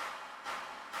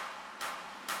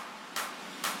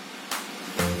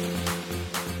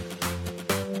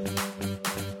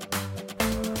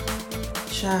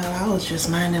Child, I was just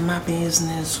minding my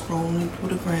business, scrolling through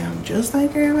the gram, just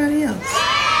like everybody else.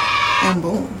 And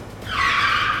boom.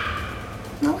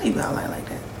 Now why you gotta lie like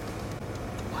that?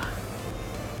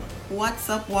 What's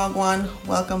up, Wagwan?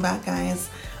 Welcome back,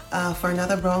 guys, for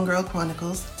another Brown Girl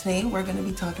Chronicles. Today we're going to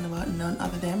be talking about none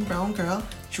other than Brown Girl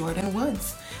Jordyn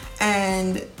Woods.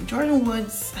 And Jordyn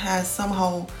Woods has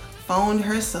somehow found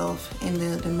herself in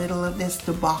the middle of this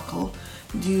debacle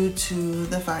due to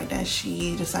the fact that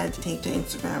she decided to take to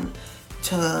Instagram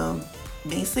to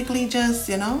basically just,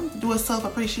 do a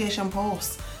self-appreciation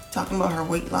post talking about her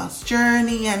weight loss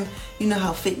journey and,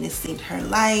 how fitness saved her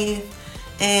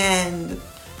life. And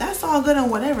that's all good and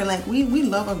whatever. Like, we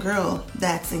love a girl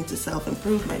that's into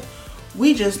self-improvement.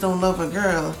 We just don't love a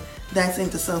girl that's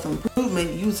into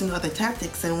self-improvement using other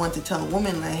tactics and want to tell a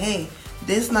woman like, hey,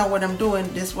 this not what I'm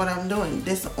doing, this what I'm doing.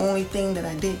 This the only thing that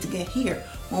I did to get here.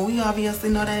 Well, we obviously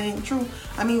know that ain't true.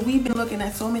 I mean, we've been looking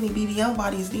at so many BBL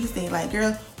bodies these days. Like,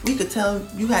 girl, we could tell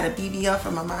you had a BBL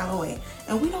from a mile away.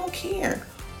 And we don't care.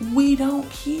 We don't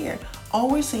care.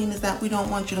 All we're saying is that we don't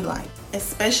want you to lie.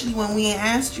 Especially when we ain't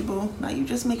asked you, boo. Now you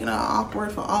just making it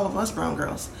awkward for all of us brown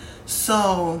girls.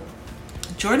 So,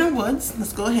 Jordyn Woods,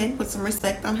 let's go ahead and put some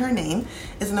respect on her name,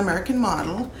 is an American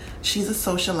model. She's a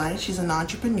socialite. She's an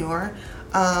entrepreneur.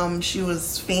 She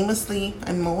was famously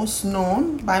and most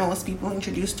known by most people,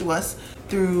 introduced to us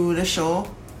through the show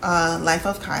Life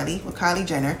of Kylie with Kylie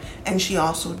Jenner, and she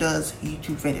also does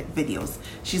YouTube videos.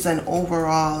 She's an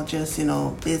overall just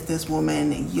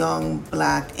businesswoman, young,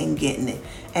 black, and getting it,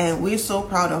 and we're so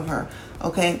proud of her.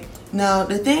 Okay, now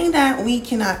the thing that we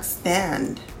cannot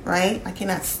stand, right? I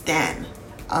cannot stand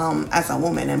as a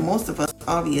woman, and most of us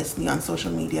obviously on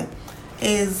social media,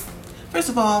 is first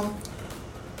of all,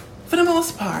 for the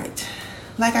most part,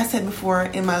 like I said before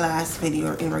in my last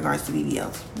video in regards to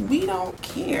BBLs, we don't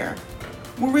care.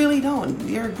 We really don't.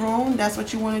 You're grown, that's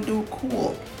what you want to do,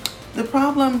 cool. The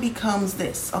problem becomes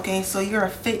this, okay? So you're a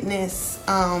fitness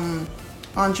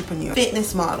entrepreneur,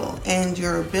 fitness model, and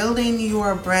you're building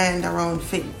your brand around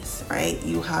fitness, right?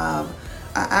 You have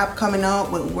an app coming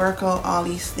out with workout, all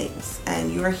these things,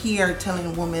 and you're here telling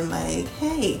a woman like,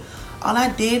 hey, all I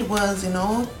did was,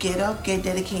 get up, get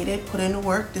dedicated, put in the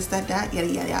work, this, that, yada,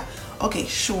 yada, yada. Okay,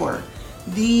 sure.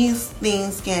 These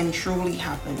things can truly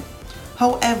happen.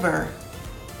 However,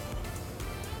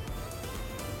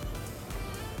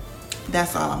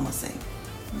 that's all I'm gonna say.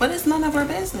 But it's none of our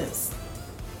business.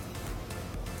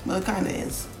 Well, it kind of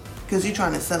is. Because you're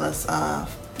trying to sell us,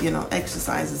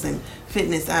 exercises and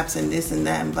fitness apps and this and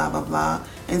that and blah, blah, blah.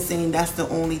 And saying that's the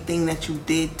only thing that you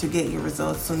did to get your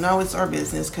results. So now it's our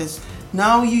business, because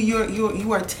now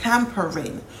you are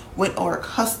tampering with our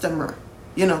customer,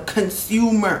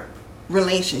 consumer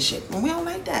relationship. And we don't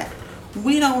like that.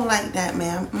 We don't like that,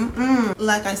 ma'am.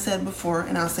 Like I said before,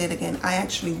 and I'll say it again, I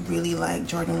actually really like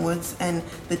Jordyn Woods. And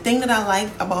the thing that I like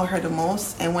about her the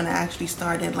most, and when I actually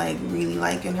started really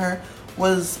liking her,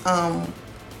 was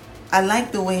I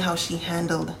like the way how she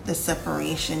handled the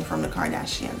separation from the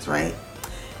Kardashians, right?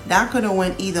 That could have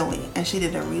went either way, and she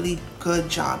did a really good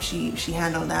job. She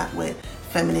handled that with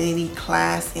femininity,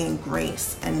 class, and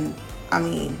grace. And I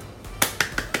mean,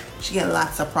 she got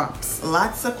lots of props,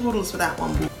 lots of kudos for that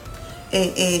one, boo.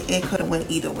 It could have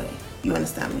went either way. You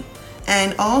understand me?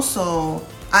 And also,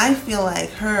 I feel like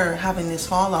her having this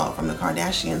fallout from the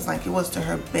Kardashians, it was to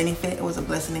her benefit. It was a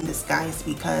blessing in disguise,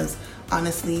 because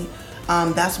honestly,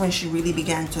 that's when she really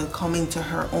began to come into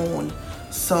her own.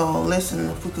 So listen,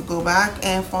 if we could go back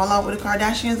and fall out with the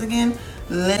Kardashians again,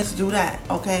 let's do that,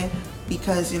 okay?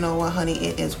 Because you know what, honey,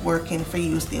 it is working for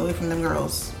you. Stay away from them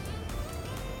girls.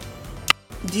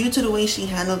 Due to the way she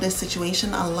handled this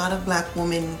situation, a lot of black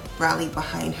women rallied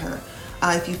behind her.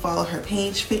 If you follow her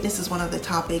page, fitness is one of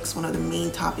the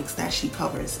main topics that she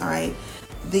covers, all right?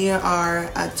 There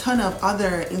are a ton of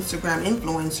other Instagram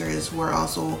influencers who are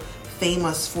also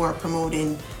famous for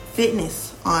promoting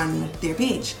fitness on their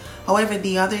page. However,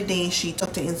 the other day she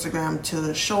took to Instagram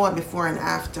to show a before and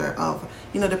after of,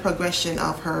 the progression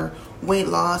of her weight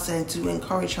loss, and to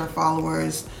encourage her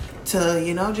followers to,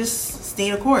 just stay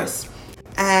the course.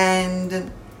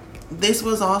 And this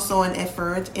was also in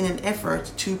an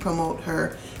effort to promote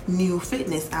her new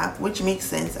fitness app, which makes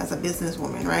sense as a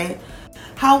businesswoman, right?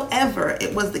 However,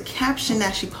 it was the caption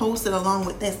that she posted along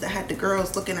with this that had the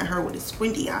girls looking at her with a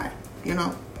squinty eye,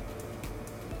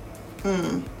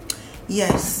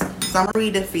 Yes, so I'm gonna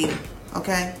read it for you,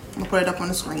 okay? I'm gonna put it up on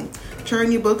the screen.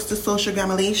 Turn your books to Social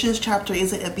Gamulations, chapter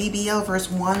Is It a BBL, verse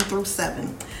 1 through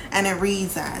 7. And it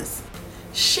reads as,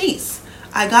 sheesh,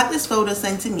 I got this photo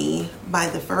sent to me by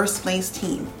the first place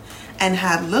team, and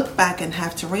have looked back and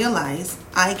have to realize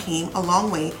I came a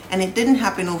long way, and it didn't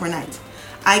happen overnight.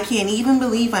 I can't even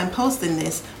believe I'm posting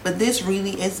this, but this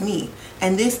really is me,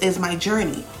 and this is my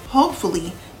journey.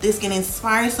 Hopefully, this can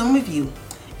inspire some of you.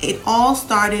 It all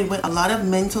started with a lot of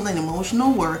mental and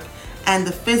emotional work, and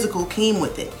the physical came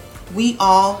with it. We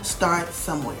all start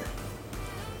somewhere.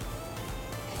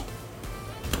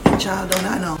 And child, don't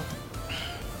I know?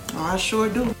 Oh, I sure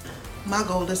do. My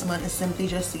goal this month is simply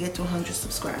just to get to 100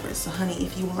 subscribers. So honey,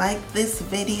 if you like this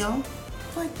video,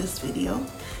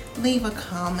 leave a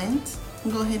comment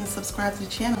and go ahead and subscribe to the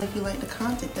channel if you like the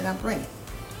content that I bring.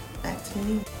 Back to the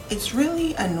news. It's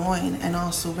really annoying and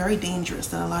also very dangerous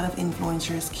that a lot of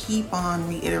influencers keep on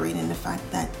reiterating the fact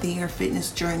that their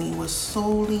fitness journey was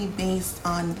solely based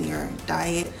on their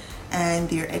diet and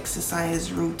their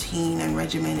exercise routine and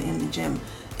regimen in the gym.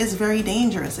 It's very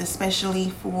dangerous, especially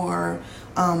for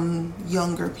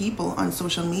younger people on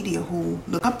social media who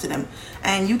look up to them.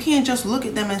 And you can't just look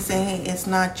at them and say, hey, it's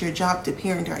not your job to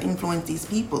parent or influence these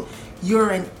people. You're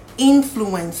an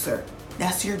influencer.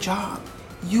 That's your job.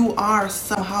 You are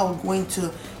somehow going to,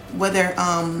 whether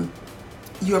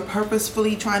you're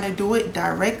purposefully trying to do it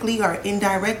directly or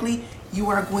indirectly, you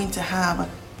are going to have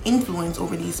influence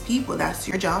over these people. That's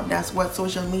your job. That's what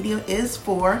social media is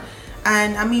for.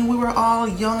 And I mean, we were all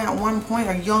young at one point,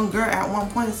 or younger at one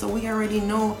point, so we already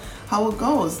know how it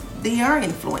goes. They are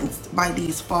influenced by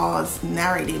these false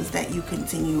narratives that you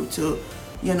continue to,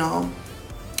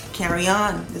 carry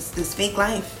on this fake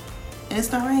life. And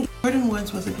it's not right. Jordyn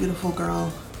Woods was a beautiful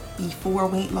girl before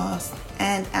weight loss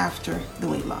and after the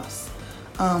weight loss.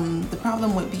 The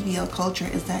problem with BBL culture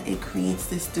is that it creates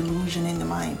this delusion in the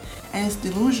mind. And it's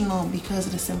delusional because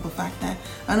of the simple fact that,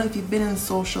 I don't know if you've been on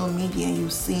social media and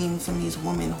you've seen some of these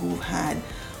women who've had,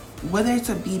 whether it's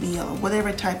a BBL,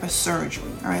 whatever type of surgery,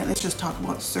 all right, let's just talk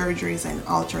about surgeries and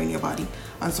altering your body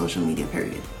on social media,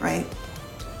 period, right?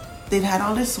 They've had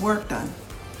all this work done,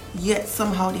 yet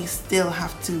somehow they still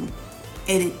have to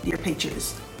edit their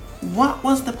pictures. What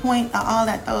was the point of all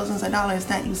that thousands of dollars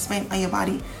that you spent on your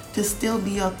body to still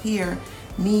be up here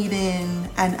needing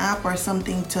an app or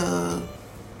something to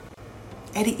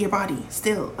edit your body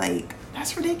still? Like,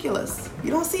 that's ridiculous. You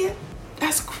don't see it?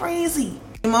 That's crazy.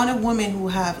 The amount of women who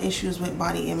have issues with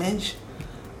body image,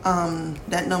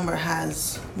 that number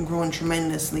has grown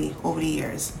tremendously over the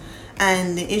years.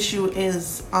 And the issue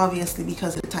is obviously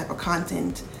because of the type of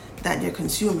content that they're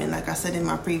consuming. Like I said in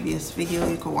my previous video,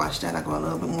 you can watch that. I go a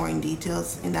little bit more in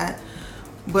details in that.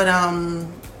 But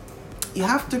you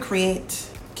have to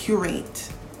curate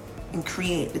and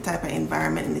create the type of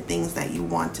environment and the things that you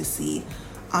want to see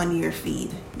on your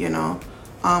feed,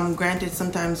 Granted,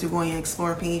 sometimes you're going to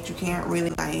explore page, you can't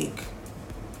really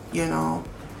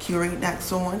curate that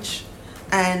so much.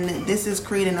 And this is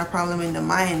creating a problem in the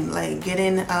mind. Like,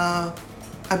 getting a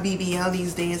BBL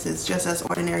these days is just as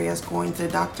ordinary as going to the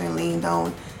doctor and laying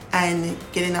down and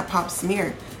getting a pap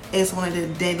smear. It's one of the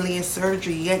deadliest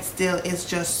surgery, yet still it's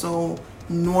just so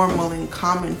normal and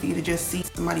common for you to just see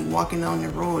somebody walking down the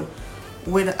road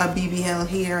with a BBL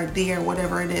here or there,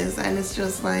 whatever it is, and it's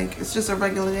just like, it's just a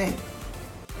regular day.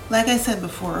 Like I said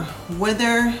before,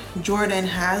 whether Jordyn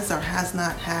has or has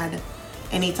not had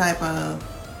any type of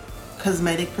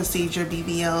cosmetic procedure,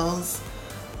 BBLs,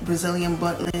 Brazilian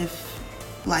butt lift,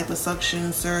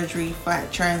 liposuction, surgery,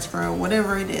 fat transfer,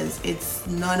 whatever it is, it's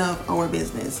none of our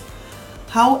business.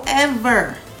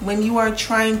 However, when you are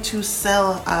trying to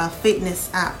sell a fitness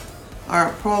app or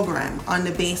a program on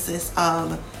the basis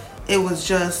of it was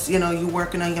just, you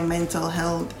working on your mental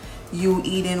health, you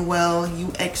eating well,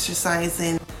 you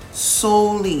exercising,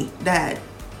 solely that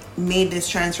made this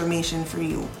transformation for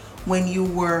you, when you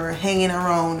were hanging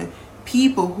around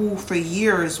people who for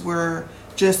years were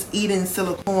just eating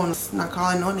silicones, not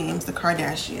calling no names, the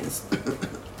Kardashians.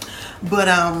 But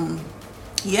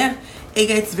yeah, it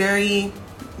gets very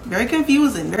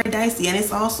confusing, very dicey, and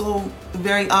it's also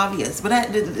very obvious. But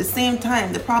at the same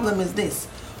time, the problem is this: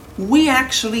 we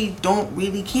actually don't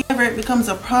really care. It becomes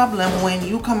a problem when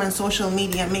you come on social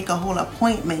media and make a whole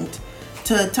appointment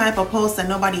to type a post that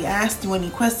nobody asked you any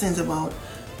questions about,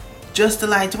 just to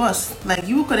lie to us. Like,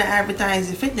 you could have advertised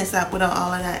your fitness app without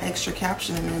all of that extra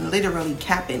captioning and literally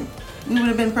capping. We would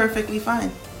have been perfectly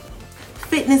fine.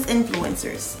 Fitness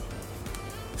influencers,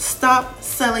 stop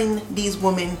selling these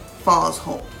women false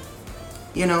hope.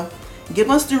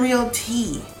 Give us the real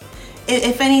tea.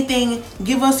 If anything,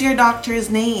 give us your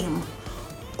doctor's name,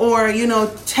 or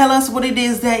tell us what it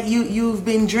is that you've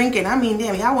been drinking. I mean,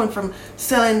 damn, I went from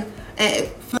selling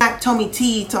flat tummy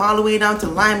tea to all the way down to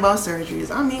line ball surgeries.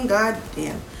 I mean, god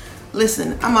damn.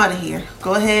 Listen, I'm out of here.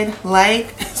 Go ahead,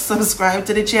 like, subscribe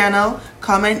to the channel,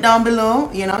 comment down below.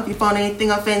 If you found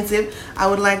anything offensive, I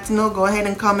would like to know. Go ahead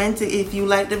and comment. If you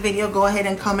like the video, go ahead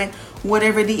and comment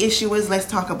Whatever the issue is, let's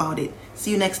talk about it.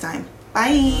 See you next time.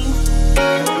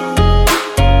 Bye.